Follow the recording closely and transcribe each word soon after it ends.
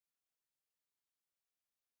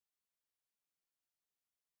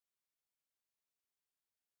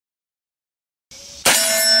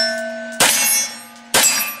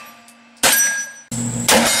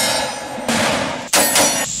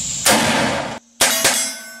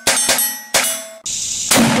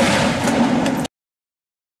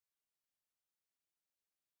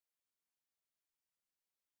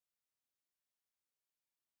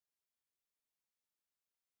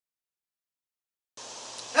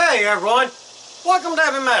Hey everyone, welcome to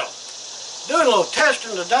Heavy Metal. Doing a little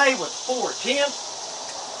testing today with 410.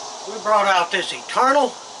 We brought out this Eternal.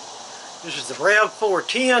 This is the Rev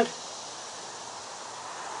 410.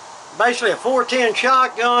 Basically a 410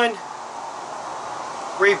 shotgun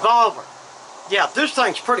revolver. Yeah, this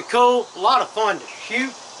thing's pretty cool, a lot of fun to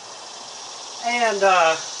shoot. And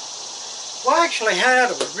we actually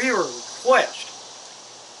had a viewer request.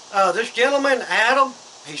 This gentleman, Adam,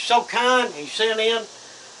 he's so kind, he sent in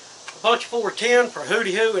a bunch of 410 for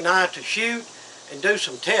Hootie Hoo and I to shoot and do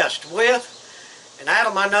some tests with. And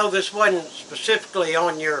Adam, I know this wasn't specifically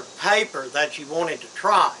on your paper that you wanted to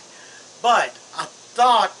try, but I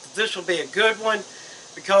thought this would be a good one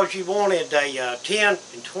because you wanted a 10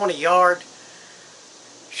 and 20 yard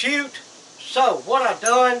shoot. So what I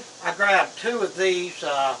done, I grabbed two of these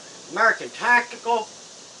American Tactical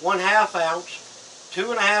 1/2 ounce,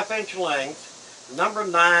 2.5 inch length, number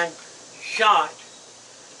 9 shot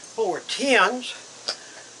 410s.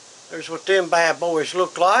 There's what them bad boys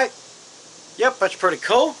look like. Yep, that's pretty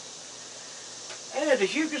cool. And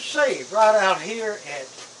as you can see, right out here at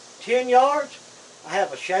 10 yards, I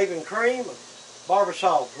have a shaving cream of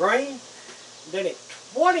Barbasol green. And then at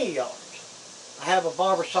 20 yards, I have a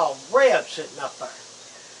Barbasol red sitting up there.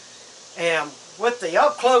 And with the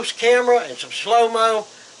up-close camera and some slow-mo,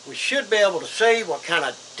 we should be able to see what kind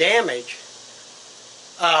of damage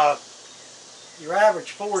your average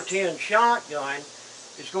 410 shotgun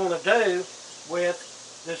is going to do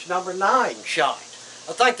with this number 9 shot.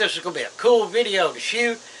 I think this is going to be a cool video to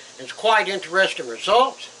shoot, and it's quite interesting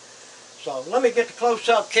results. So let me get the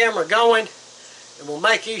close-up camera going, and we'll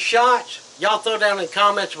make these shots. Y'all throw down in the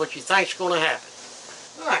comments what you think's going to happen.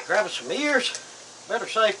 Alright, grab us some ears. Better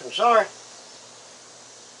safe than sorry.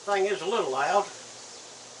 Thing is a little loud.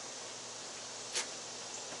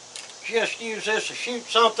 Just use this to shoot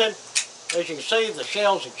something. As you can see, the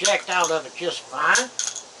shells eject out of it just fine.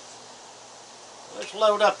 Let's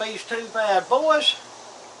load up these two bad boys.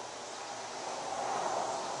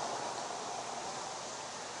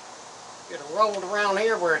 Get it rolled around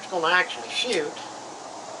here where it's going to actually shoot.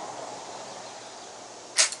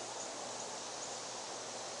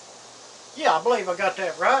 Yeah, I believe I got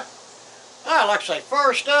that right. Alright, like I say,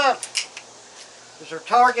 first up is our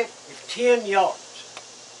target at 10 yards.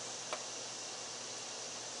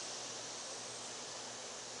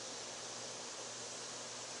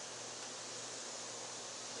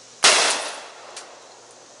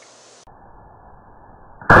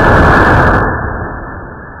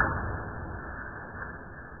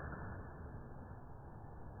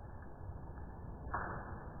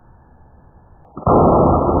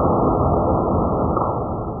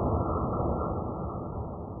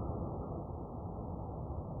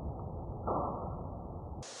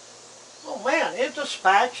 It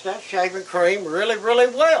dispatched that shaving cream really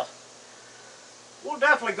well. We'll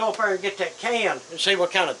definitely go up there and get that can and see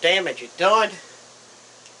what kind of damage it done.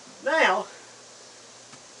 Now,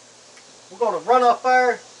 we're going to run up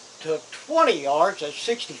there to 20 yards, that's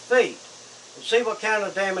 60 feet, and see what kind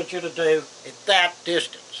of damage it'll do at that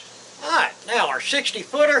distance. Alright, now our 60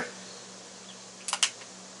 footer.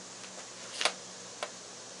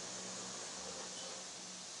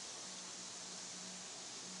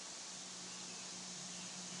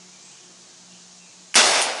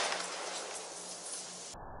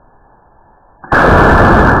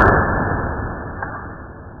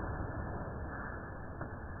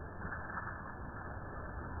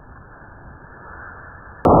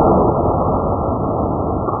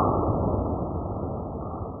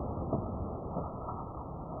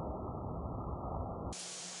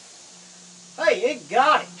 Hey, it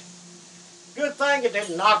got it. Good thing it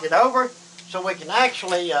didn't knock it over, so we can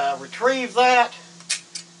actually retrieve that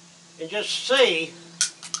and just see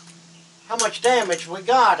how much damage we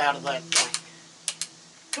got out of that thing.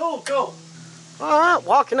 Cool. Alright,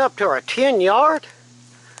 walking up to our 10 yard.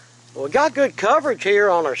 We got good coverage here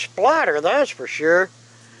on our splatter, that's for sure.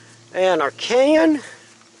 And our can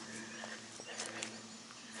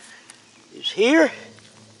is here.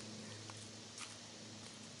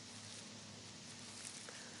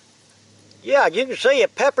 Yeah, you can see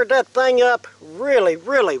it peppered that thing up really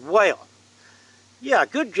well. Yeah,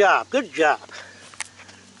 good job.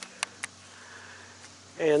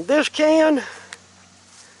 And this can,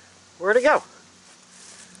 where'd it go?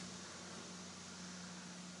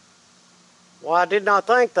 Well, I did not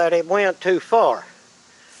think that it went too far.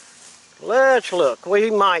 Let's look, we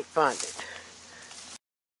might find it.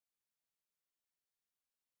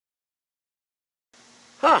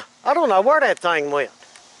 Huh, I don't know where that thing went.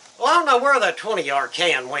 Well, I don't know where that 20-yard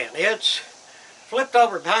can went. It's flipped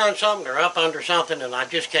over behind something or up under something, and I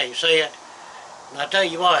just can't see it. And I tell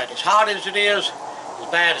you what, as hot as it is,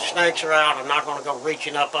 as bad as snakes are out, I'm not going to go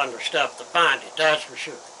reaching up under stuff to find it, that's for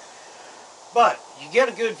sure. But you get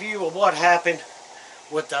a good view of what happened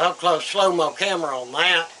with the up-close slow-mo camera on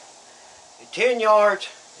that. At 10 yards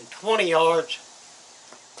and 20 yards,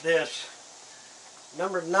 this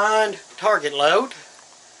number 9 target load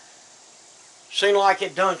seemed like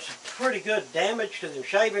it done some pretty good damage to the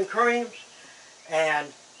shaving creams, and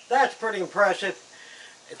that's pretty impressive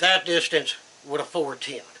at that distance with a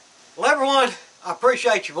 410. Well, everyone, I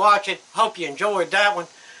appreciate you watching. Hope you enjoyed that one.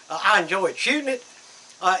 I enjoyed shooting it.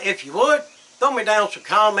 If you would, throw me down some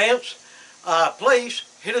comments. Please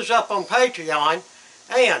hit us up on Patreon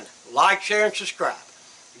and like, share, and subscribe.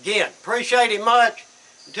 Again, appreciate it much.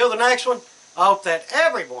 Until the next one, I hope that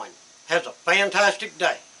everyone has a fantastic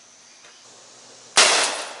day.